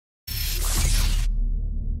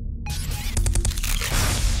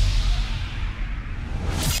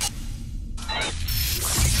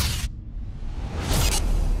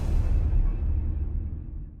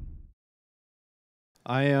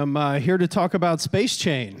I am here to talk about space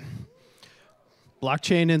chain,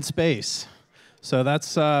 blockchain in space. So that's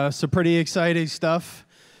some pretty exciting stuff.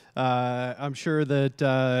 I'm sure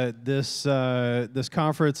that this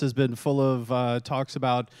conference has been full of talks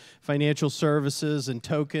about financial services and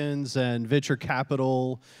tokens and venture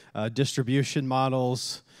capital distribution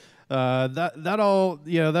models. That all,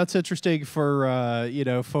 that's interesting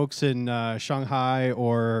for folks in Shanghai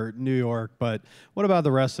or New York. But what about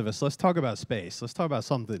the rest of us? Let's talk about space. Let's talk about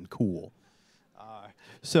something cool.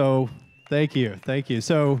 Thank you.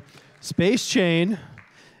 So, space chain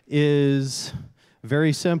is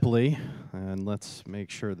very simply, and let's make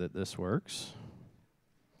sure that this works.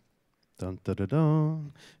 Dun, dun, dun,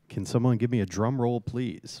 dun. Can someone give me a drum roll,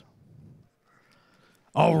 please?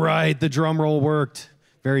 All right, the drum roll worked.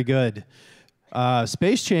 Very good.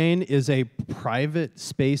 Space Chain is a private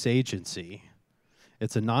space agency.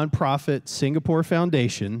 It's a nonprofit Singapore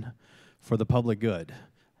foundation for the public good.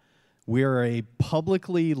 We are a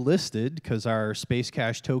publicly listed, because our Space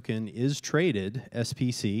Cash token is traded,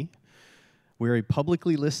 SPC. We're a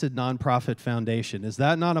publicly listed nonprofit foundation. Is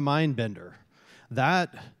that not a mind bender?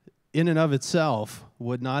 That, in and of itself,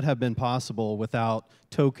 would not have been possible without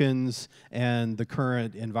tokens and the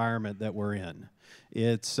current environment that we're in.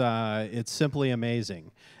 It's simply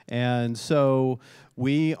amazing. And so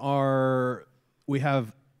we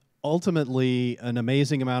have ultimately an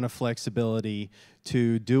amazing amount of flexibility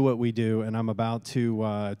to do what we do, and I'm about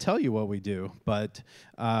to tell you what we do. But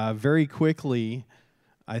very quickly,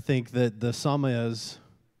 I think that the sum is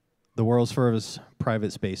the world's first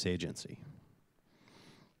private space agency.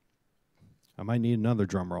 I might need another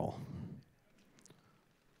drum roll.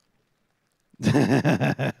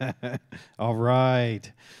 All right.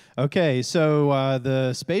 Okay, so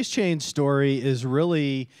the space chain story is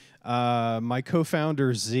really my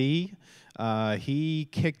co-founder Z. He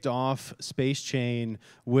kicked off Space Chain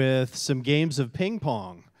with some games of ping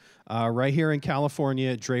pong right here in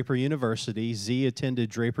California at Draper University. Z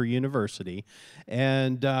attended Draper University,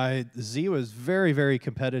 and Z was very, very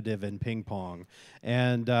competitive in ping pong.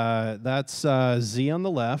 And that's Z on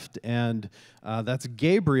the left, and that's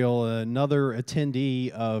Gabriel, another attendee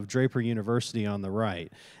of Draper University, on the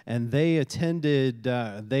right. And they attended,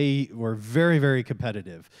 they were very, very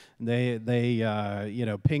competitive. They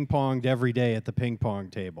ping-ponged every day at the ping pong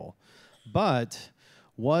table. But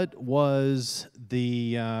what was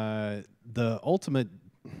the ultimate?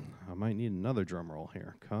 I might need another drum roll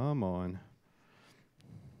here. Come on.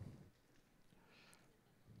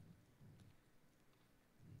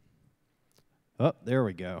 Oh, there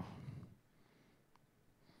we go.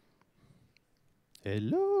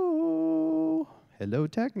 Hello,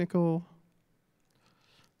 technical.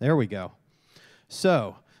 There we go.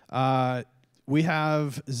 So we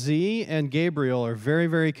have Z and Gabriel are very,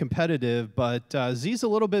 very competitive, but Z's a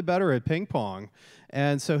little bit better at ping pong,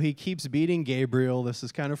 and so he keeps beating Gabriel. This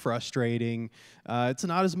is kind of frustrating. It's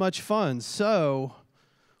not as much fun. So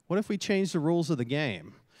what if we change the rules of the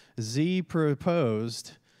game? Z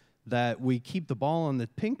proposed that we keep the ball on the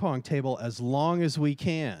ping pong table as long as we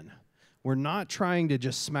can. We're not trying to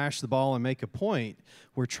just smash the ball and make a point.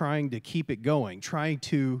 We're trying to keep it going, trying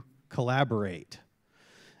to collaborate.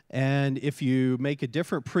 And if you make a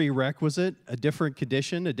different prerequisite, a different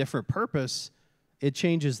condition, a different purpose, it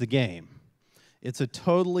changes the game. It's a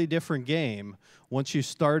totally different game once you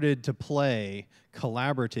started to play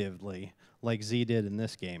collaboratively like Z did in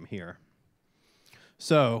this game here.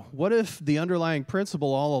 So what if the underlying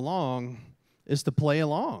principle all along is to play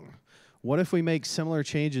along? What if we make similar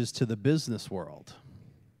changes to the business world?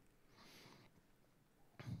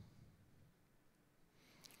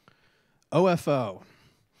 OFO.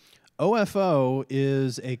 OFO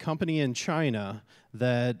is a company in China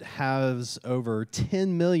that has over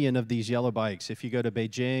 10 million of these yellow bikes. If you go to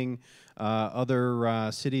Beijing,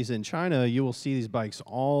 other cities in China, you will see these bikes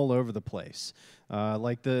all over the place.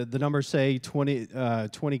 Like the numbers say,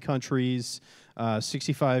 20 countries,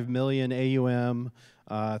 65 million AUM,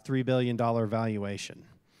 $3 billion valuation.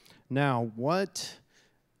 Now, what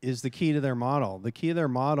is the key to their model? The key to their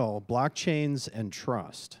model, blockchains and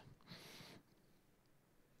trust.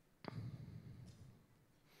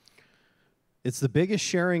 It's the biggest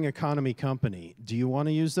sharing economy company. Do you want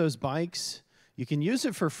to use those bikes? You can use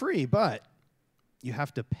it for free, but you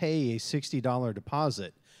have to pay a $60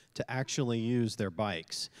 deposit to actually use their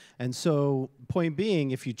bikes. And so, point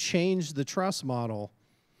being, if you change the trust model,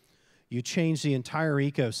 you change the entire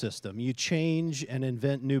ecosystem. You change and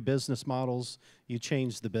invent new business models. You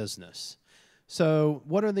change the business. So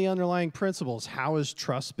what are the underlying principles? How is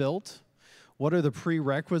trust built? What are the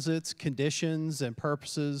prerequisites, conditions, and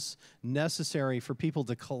purposes necessary for people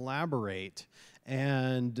to collaborate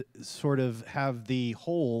and sort of have the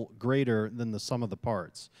whole greater than the sum of the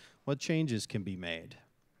parts? What changes can be made?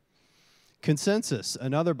 Consensus,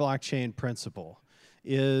 another blockchain principle,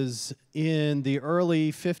 is in the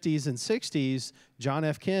early 50s and 60s, John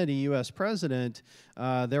F. Kennedy, US president,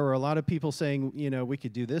 there were a lot of people saying, you know, we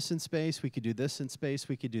could do this in space, we could do this in space,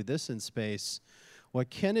 we could do this in space. What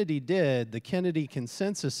Kennedy did, the Kennedy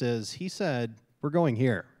consensus is, he said, we're going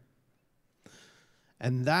here.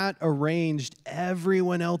 And that arranged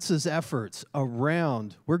everyone else's efforts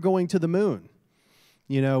around, we're going to the moon.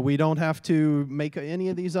 You know, we don't have to make any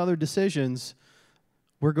of these other decisions.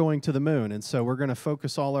 We're going to the moon. And so we're going to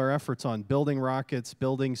focus all our efforts on building rockets,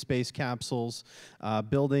 building space capsules,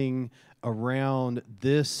 building around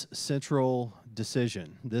this central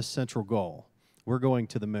decision, this central goal. We're going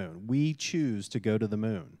to the moon. We choose to go to the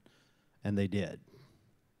moon. And they did.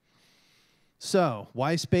 So,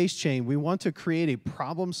 why Space Chain? We want to create a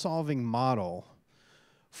problem-solving model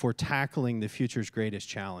for tackling the future's greatest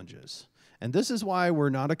challenges. And this is why we're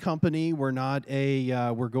not a company. We're not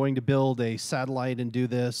we're going to build a satellite and do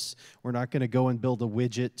this. We're not going to go and build a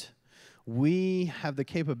widget. We have the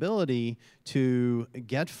capability to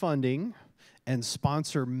get funding and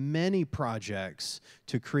sponsor many projects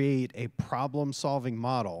to create a problem-solving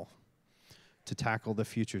model to tackle the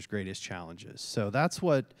future's greatest challenges. So that's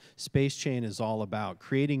what Space Chain is all about,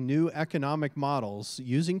 creating new economic models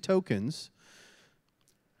using tokens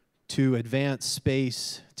to advance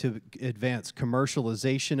space, to advance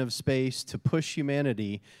commercialization of space, to push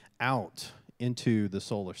humanity out into the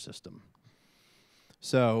solar system.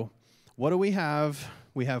 So what do we have?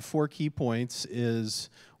 We have 4 key points. Is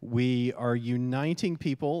we are uniting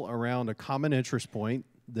people around a common interest point,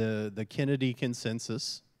 the Kennedy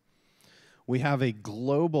consensus. We have a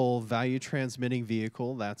global value transmitting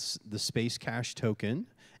vehicle, that's the Space Cash token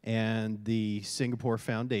and the Singapore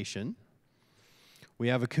Foundation. We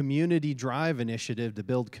have a community drive initiative to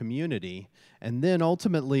build community, and then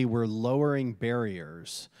ultimately we're lowering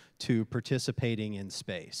barriers to participating in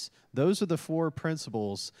space. Those are the 4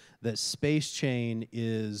 principles that Space Chain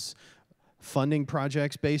is funding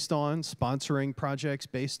projects based on, sponsoring projects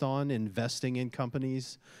based on, investing in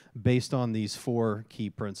companies based on these 4 key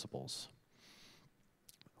principles.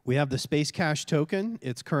 We have the Space Cash token.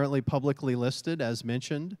 It's currently publicly listed, as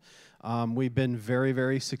mentioned. We've been very,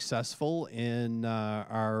 very successful in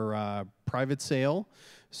our private sale.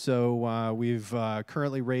 So we've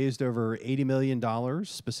currently raised over $80 million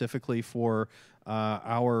specifically for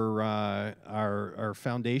our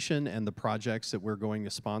foundation and the projects that we're going to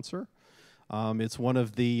sponsor. It's one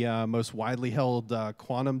of the most widely held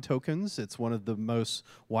quantum tokens. It's one of the most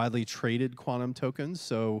widely traded quantum tokens.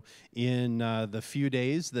 So in the few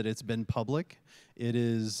days that it's been public, it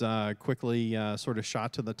is quickly sort of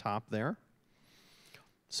shot to the top there.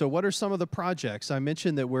 So what are some of the projects? I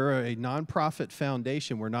mentioned that we're a nonprofit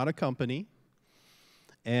foundation. We're not a company.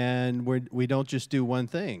 And we don't just do one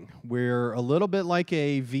thing. We're a little bit like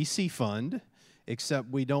a VC fund, except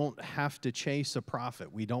we don't have to chase a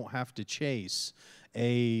profit. We don't have to chase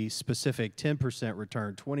a specific 10%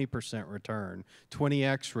 return, 20% return,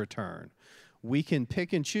 20x return. We can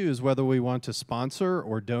pick and choose whether we want to sponsor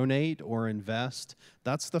or donate or invest.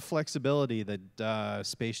 That's the flexibility that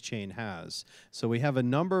Space Chain has. So we have a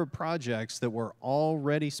number of projects that we're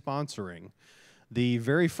already sponsoring, the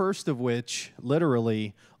very first of which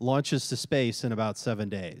literally launches to space in about 7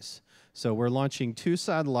 days. So we're launching 2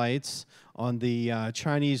 satellites on the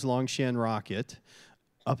Chinese Longshan rocket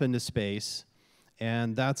up into space,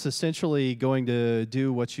 and that's essentially going to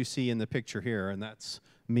do what you see in the picture here, and that's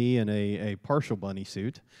me in a partial bunny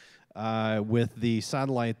suit with the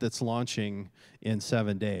satellite that's launching in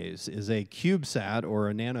 7 days. Is a CubeSat or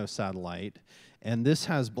a nanosatellite, and this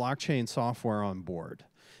has blockchain software on board.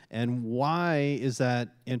 And why is that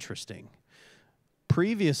interesting?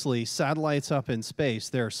 Previously, satellites up in space,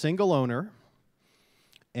 they're a single owner,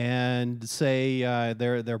 and say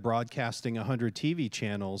they're broadcasting 100 TV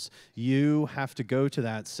channels. You have to go to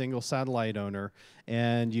that single satellite owner,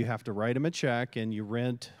 and you have to write them a check, and you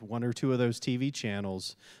rent 1 or 2 of those TV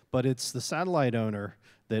channels. But it's the satellite owner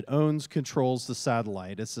that controls the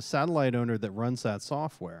satellite. It's the satellite owner that runs that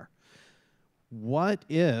software. What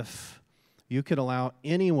if you could allow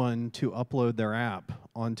anyone to upload their app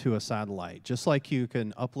onto a satellite, just like you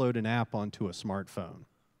can upload an app onto a smartphone?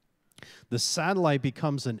 The satellite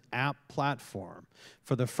becomes an app platform.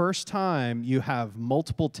 For the first time, you have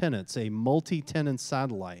multiple tenants, a multi-tenant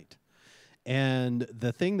satellite. And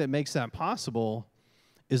the thing that makes that possible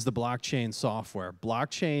is the blockchain software.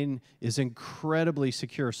 Blockchain is incredibly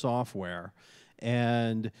secure software.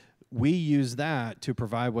 And we use that to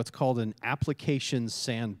provide what's called an application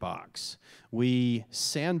sandbox. We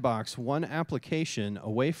sandbox one application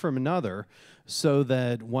away from another so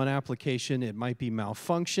that one application, it might be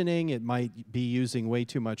malfunctioning, it might be using way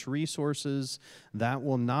too much resources. That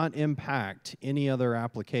will not impact any other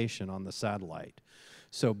application on the satellite.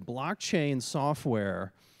 So blockchain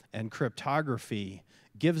software and cryptography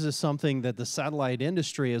gives us something that the satellite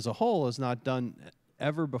industry as a whole has not done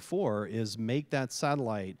ever before, is make that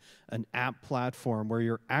satellite an app platform where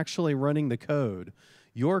you're actually running the code,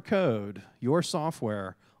 your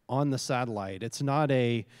software on the satellite. It's not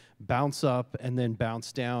a bounce up and then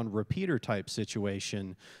bounce down repeater type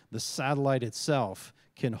situation. The satellite itself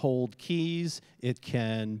can hold keys, it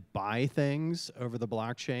can buy things over the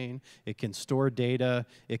blockchain, it can store data,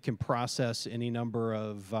 it can process any number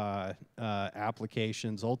of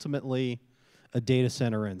applications, ultimately a data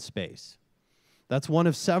center in space. That's one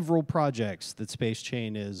of several projects that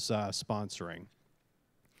SpaceChain is sponsoring.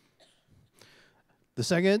 The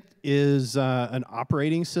second is an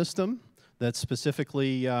operating system that's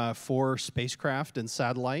specifically for spacecraft and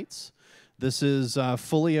satellites. This is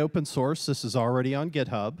fully open source. This is already on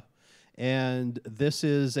GitHub. And this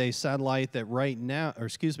is a satellite that right now, or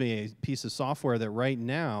excuse me, a piece of software that right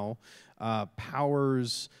now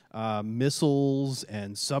powers missiles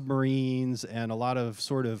and submarines and a lot of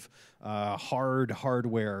sort of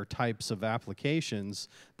hardware types of applications.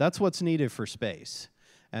 That's what's needed for space.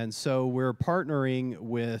 And so we're partnering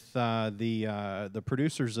with the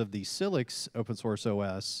producers of the Silix open source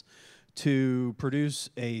OS to produce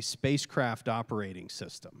a spacecraft operating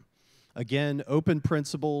system. Again, open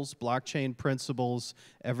principles, blockchain principles,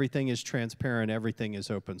 everything is transparent, everything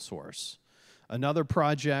is open source. Another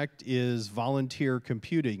project is volunteer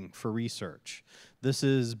computing for research. This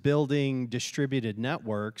is building distributed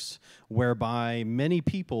networks whereby many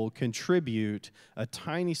people contribute a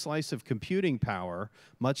tiny slice of computing power,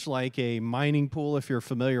 much like a mining pool if you're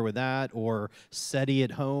familiar with that, or SETI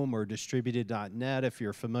at home or distributed.net if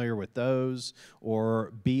you're familiar with those,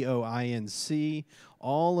 or BOINC.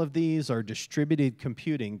 All of these are distributed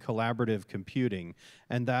computing, collaborative computing,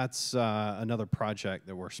 and that's another project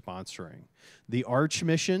that we're sponsoring. The Arch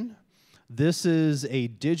mission. This is a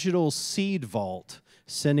digital seed vault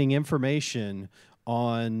sending information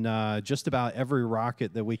on just about every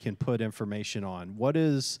rocket that we can put information on.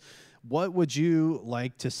 What would you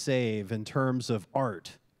like to save in terms of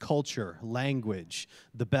art, culture, language,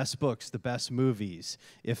 the best books, the best movies?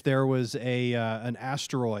 If there was an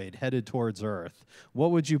asteroid headed towards Earth,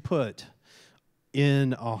 what would you put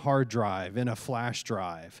in a hard drive, in a flash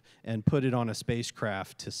drive, and put it on a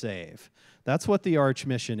spacecraft to save? That's what the Arch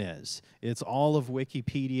mission is. It's all of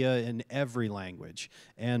Wikipedia in every language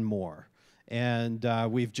and more. And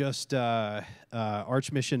we've just,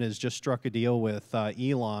 Arch mission has just struck a deal with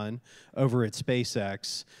Elon over at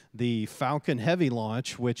SpaceX. The Falcon Heavy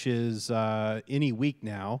launch, which is any week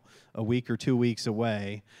now, a week or 2 weeks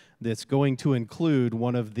away, that's going to include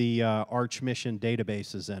one of the Arch mission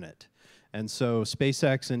databases in it. And so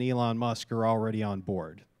SpaceX and Elon Musk are already on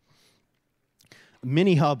board.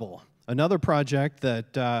 Mini Hubble. Another project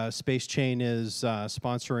that SpaceChain is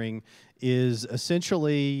sponsoring is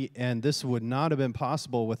essentially, and this would not have been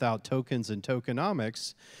possible without tokens and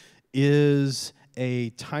tokenomics, is a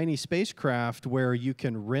tiny spacecraft where you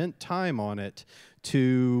can rent time on it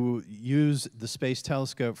to use the space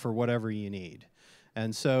telescope for whatever you need.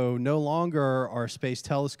 And so no longer are space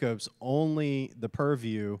telescopes only the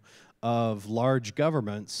purview of large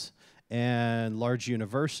governments and large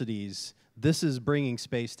universities. This is bringing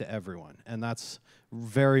space to everyone, and that's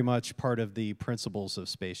very much part of the principles of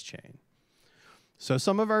SpaceChain. So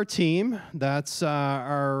some of our team, that's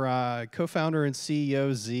our co-founder and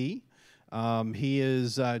CEO, Z. He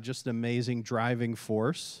is just an amazing driving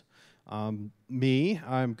force. Me,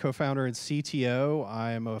 I'm co-founder and CTO.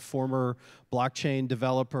 I am a former blockchain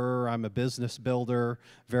developer. I'm a business builder,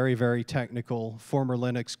 very, very technical, former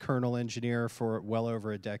Linux kernel engineer for well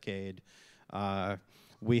over a decade.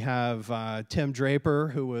 We have Tim Draper,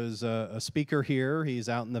 who was a speaker here. He's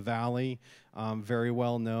out in the Valley, very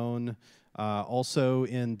well known. Also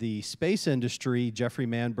in the space industry, Jeffrey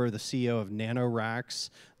Manber, the CEO of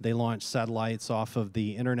NanoRacks. They launched satellites off of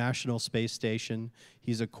the International Space Station.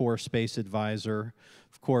 He's a core space advisor.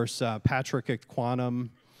 Of course, Patrick at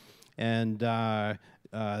Quantum and the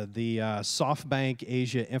SoftBank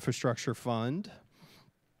Asia Infrastructure Fund.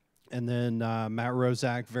 And then Matt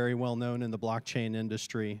Rozak, very well known in the blockchain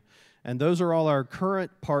industry. And those are all our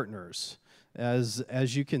current partners.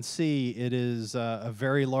 As you can see, it is a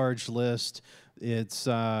very large list. There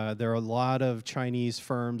are a lot of Chinese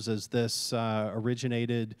firms, as this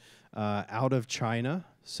originated out of China.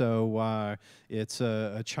 So it's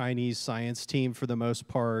a Chinese science team for the most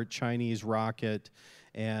part, Chinese rocket,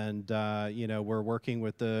 and you know, we're working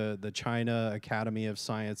with the China Academy of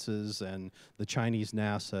Sciences and the Chinese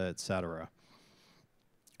NASA, et cetera.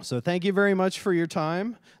 So thank you very much for your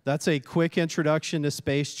time. That's a quick introduction to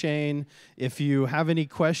Space Chain. If you have any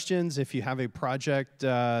questions, if you have a project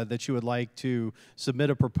that you would like to submit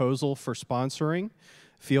a proposal for sponsoring,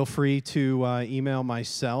 feel free to email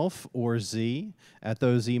myself or Z at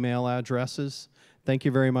those email addresses. Thank you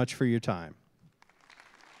very much for your time.